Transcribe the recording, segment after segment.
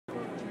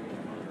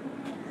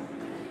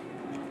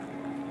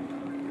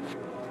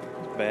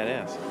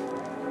badass.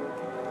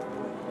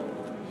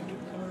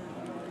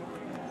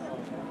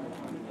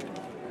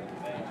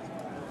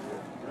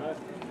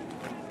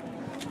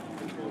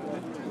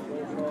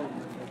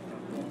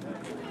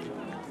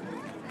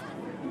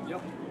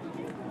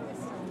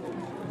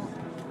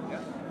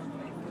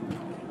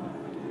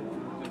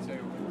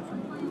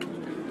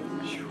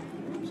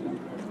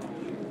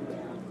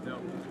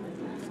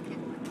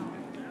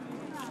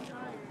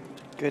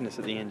 Goodness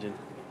of the engine.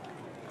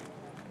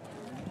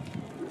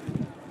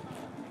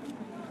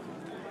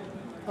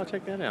 I'll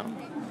check that out.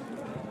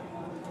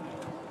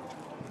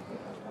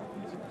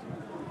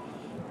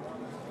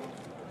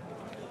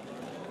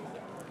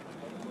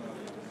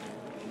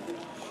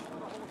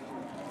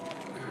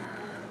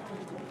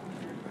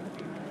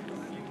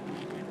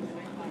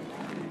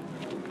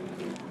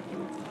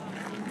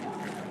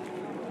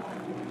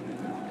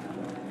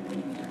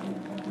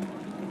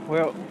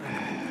 Well,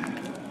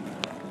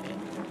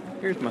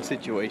 here's my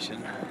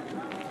situation.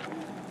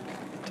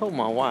 I told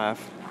my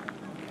wife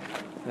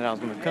that I was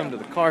going to come to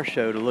the car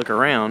show to look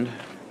around,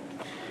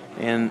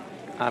 and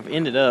I've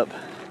ended up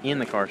in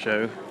the car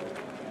show.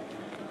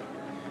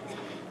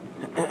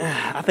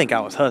 I think I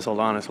was hustled,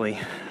 honestly.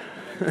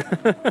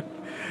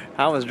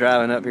 I was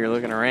driving up here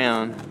looking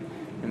around,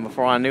 and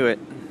before I knew it,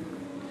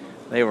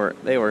 they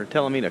were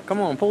telling me to come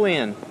on, pull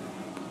in.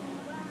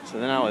 So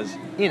then I was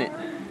in it.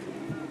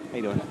 How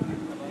you doing?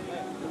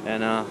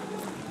 And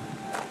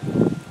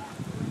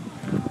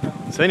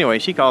so anyway,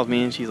 she calls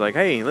me and she's like,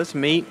 "Hey, let's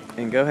meet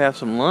and go have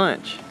some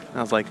lunch." And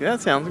I was like,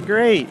 "That sounds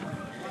great.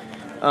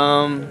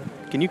 Can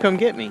you come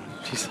get me?"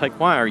 She's like,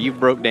 "Why? Are you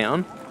broke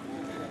down?"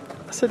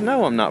 I said,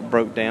 "No, I'm not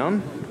broke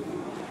down.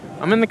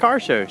 I'm in the car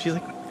show." She's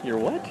like, "You're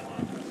what?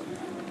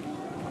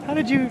 How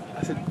did you?"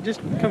 I said,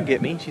 "Just come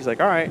get me." She's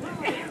like, "All right."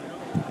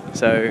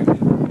 So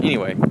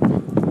anyway,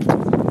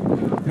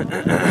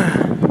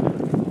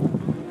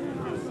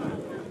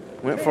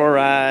 went for a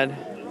ride,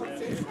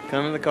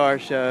 come to the car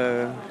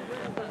show,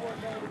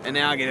 and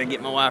now I gotta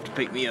get my wife to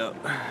pick me up.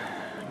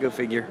 Go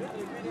figure.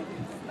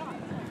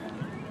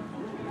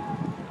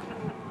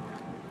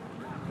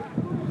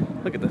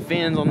 Look at the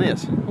fins on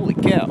this. Holy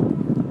cow.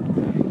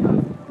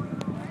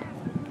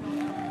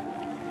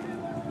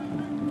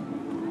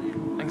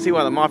 I can see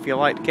why the Mafia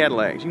liked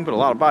Cadillacs. You can put a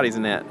lot of bodies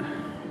in that.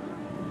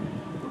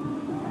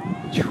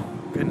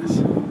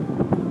 Goodness.